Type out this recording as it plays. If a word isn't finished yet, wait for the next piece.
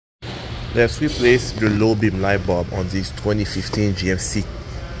Let's replace the low beam light bulb on this 2015 GMC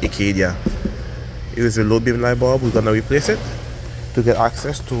Acadia. Here is the low beam light bulb. We're gonna replace it. To get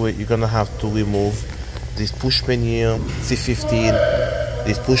access to it, you're gonna have to remove this push pin here, C15,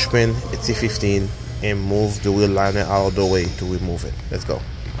 this push pin at C15, and move the wheel liner out of the way to remove it. Let's go.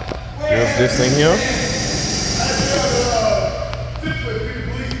 Here's this thing here.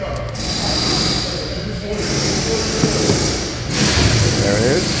 There it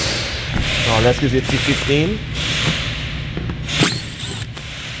is. Now let's give it C15.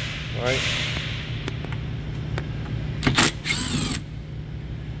 All right.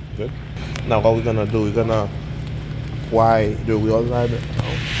 Good. Now what we're gonna do, we're gonna wire the wheel liner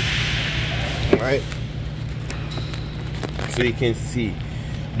out. All right. So you can see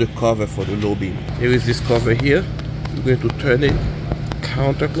the cover for the low beam. Here is this cover here. We're going to turn it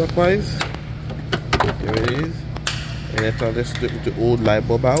counterclockwise. Here it is. And let's slip the old light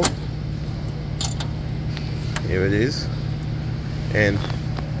bulb out. Here it is. And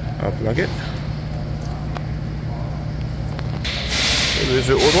unplug it. Here is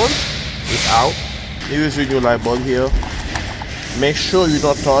the old one. It's out. Here is your new light bulb here. Make sure you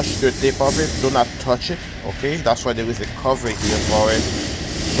don't touch the tip of it. Do not touch it. Okay? That's why there is a cover here for it.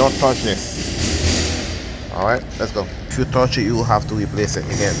 Don't touch this. Alright, let's go. If you touch it, you will have to replace it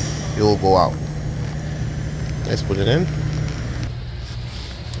again. It will go out. Let's put it in.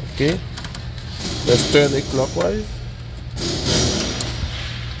 Okay. Let's turn it clockwise.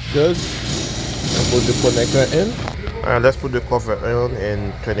 Good. And put the connector in. And let's put the cover on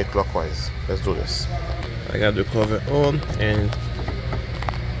and turn it clockwise. Let's do this. I got the cover on and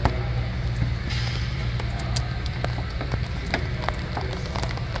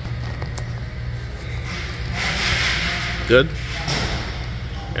good.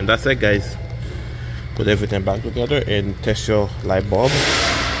 And that's it, guys. Put everything back together and test your light bulb,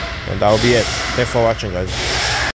 and that'll be it. Thanks for watching, guys.